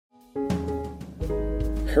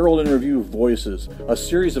Herald and Review Voices, a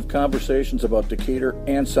series of conversations about Decatur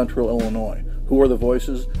and Central Illinois. Who are the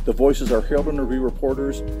voices? The voices are Herald and Review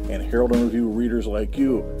reporters and Herald and Review readers like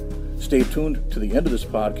you. Stay tuned to the end of this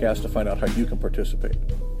podcast to find out how you can participate.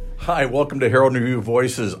 Hi, welcome to Herald and Review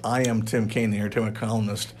Voices. I am Tim Kaine, the entertainment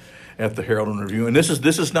columnist at the Herald and Review. And this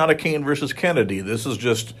is not a Kaine versus Kennedy. This is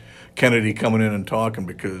just Kennedy coming in and talking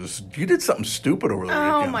because you did something stupid over the weekend.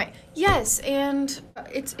 Oh my, yes, and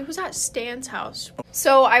it was at Stan's house.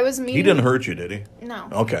 So I was meeting. He didn't hurt you, did he? No.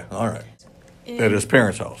 Okay, all right. At his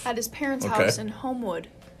parents' house. At his parents' house in Homewood.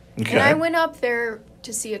 Okay. And I went up there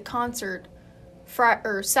to see a concert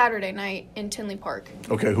Saturday night in Tinley Park.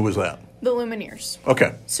 Okay, who was that? The Lumineers.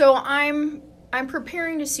 Okay. So I'm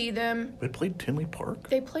preparing to see them. They played Tinley Park?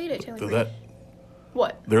 They played at Tinley Park.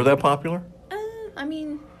 What? They're that popular?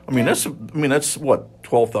 That's what,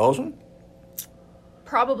 12,000?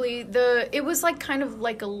 Probably. It was like kind of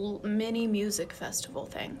like a mini music festival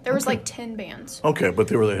thing. There was like 10 bands. Okay, but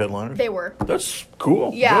they were the headliners? They were. That's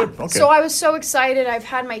cool. Yeah. Good. Okay. So I was so excited. I've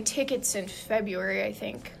had my tickets in February, I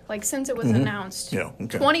think. Like since it was announced. Yeah,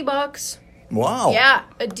 okay. $20. Wow. Yeah,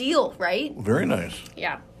 a deal, right? Very nice.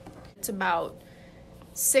 Yeah. It's about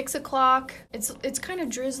 6 o'clock. It's kind of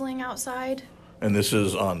drizzling outside. And this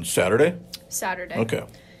is on Saturday? Saturday. Okay.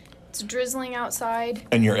 It's drizzling outside.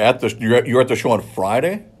 And you're at the show on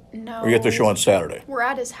Friday? No. Or you're at the show on Saturday? We're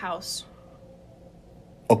at his house.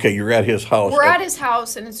 Okay, you're at his house. We're at his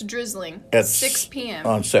house and it's drizzling. At 6 p.m.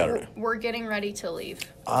 On Saturday. We're getting ready to leave.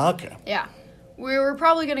 Okay. Yeah. We were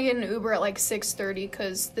probably going to get an Uber at like 6:30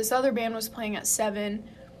 because this other band was playing at 7.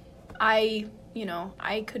 I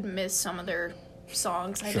could miss some of their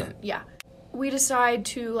songs. We decide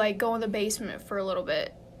to like go in the basement for a little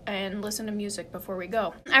bit and listen to music before we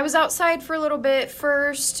go. I was outside for a little bit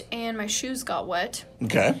first and my shoes got wet.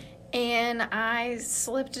 Okay. And I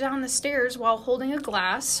slipped down the stairs while holding a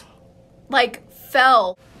glass. Like,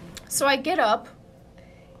 fell. So I get up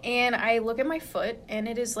and I look at my foot and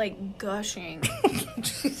it is like gushing. I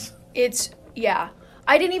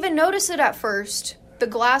didn't even notice it at first. The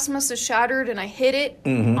glass must have shattered and I hit it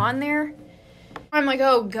on there. I'm like,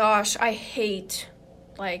 oh gosh, I hate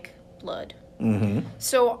like blood. Mm-hmm.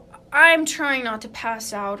 So I'm trying not to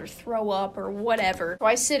pass out or throw up or whatever. So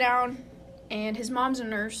I sit down and his mom's a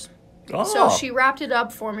nurse. Oh. So she wrapped it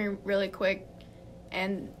up for me really quick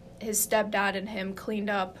and his stepdad and him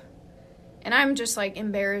cleaned up. And I'm just like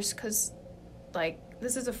embarrassed because like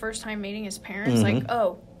this is the first time meeting his parents. Like,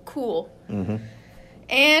 oh, cool. Mm-hmm.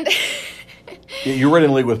 And you're ready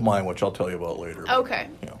to leave with mine, which I'll tell you about later. Okay.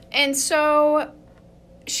 Yeah. And so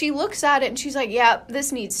she looks at it and she's like, yeah,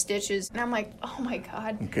 this needs stitches. And I'm like, oh my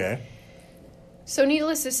God. Okay. So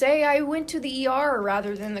needless to say, I went to the ER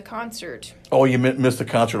rather than the concert. Oh, you missed the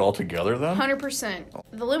concert altogether then? 100%.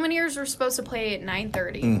 The Lumineers were supposed to play at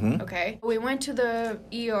 9:30, okay? We went to the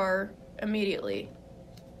ER immediately.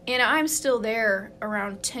 And I'm still there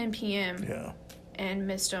around 10 p.m. Yeah. And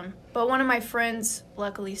missed them. But one of my friends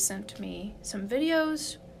luckily sent me some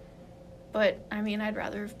videos. But, I mean, I'd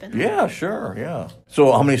rather have been there. Yeah, sure, yeah.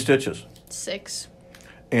 So how many stitches? 6.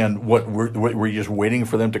 And what were you just waiting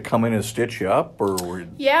for them to come in and stitch you up, or were?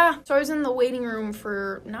 Yeah. So I was in the waiting room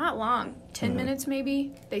for not long, 10 minutes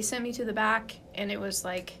maybe. They sent me to the back, and it was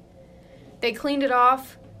like, they cleaned it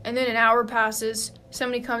off, and then an hour passes.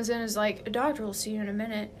 Somebody comes in and is like, a doctor will see you in a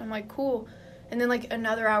minute. I'm like, cool. And then like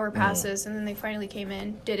another hour passes, and then they finally came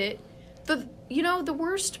in, did it. The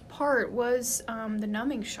worst part was the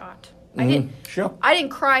numbing shot. I didn't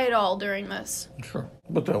cry at all during this. Sure.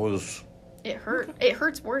 But that was... It hurt. It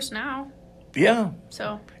hurts worse now. Yeah.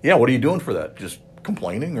 So. Yeah, what are you doing for that? Just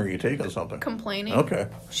complaining, or are you taking something? Complaining. Okay.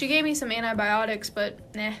 She gave me some antibiotics, but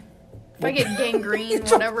nah. If I get gangrene,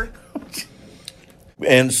 whatever.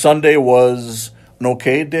 And Sunday was an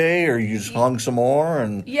okay day, or you just hung some more?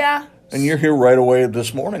 And yeah. And you're here right away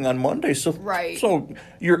this morning on Monday, so right. So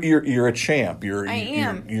you're a champ. I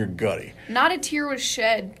am. You're gutty. Not a tear was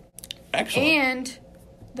shed. Excellent. And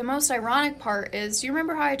the most ironic part is, you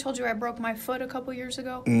remember how I told you I broke my foot a couple years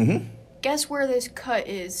ago? Mm-hmm. Guess where this cut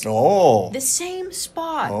is? Oh. The same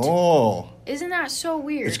spot. Oh. Isn't that so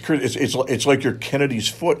weird? It's like you're Kennedy's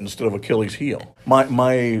foot instead of Achilles' heel.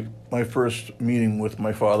 My first meeting with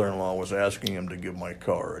my father-in-law was asking him to give my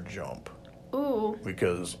car a jump. Ooh.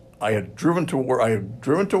 Because I had driven to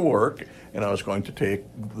work, and I was going to take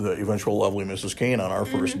the eventual lovely Mrs. Kaine on our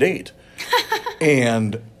first date.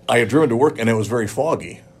 And I had driven to work, and it was very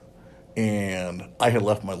foggy. And I had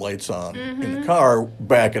left my lights on in the car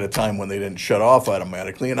back at a time when they didn't shut off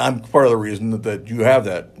automatically. And I'm part of the reason that you have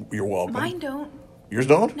that. You're welcome. Mine don't. Yours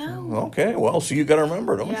don't? No. Okay. Well, so you got to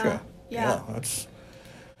remember, don't you? Yeah. That's.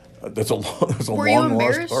 That's a Were you long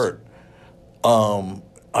lost embarrassed? part.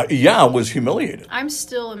 I was humiliated. I'm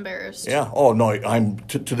still embarrassed. Yeah. Oh no. I'm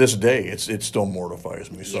to this day. It still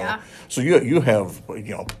mortifies me. So Yeah. So you have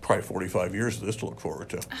probably 45 years of this to look forward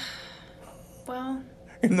to. Well,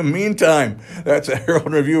 In the meantime, that's a Herald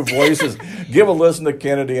and Review Voices. Give a listen to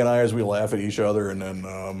Kennedy and I as we laugh at each other, and then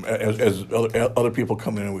as other people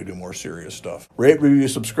come in and we do more serious stuff. Rate, review,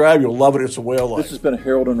 subscribe. You'll love it. It's a way of life. This has been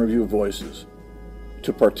Herald and Review Voices.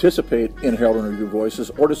 To participate in Herald and Review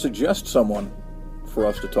Voices or to suggest someone for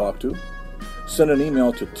us to talk to, send an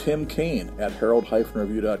email to Tim Cain at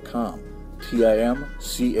herald-review.com.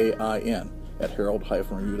 TIMCAIN at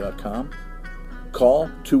herald-review.com. Call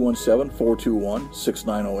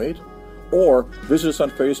 217-421-6908 or visit us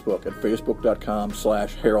on Facebook at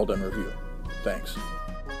facebook.com/Herald and Review. Thanks.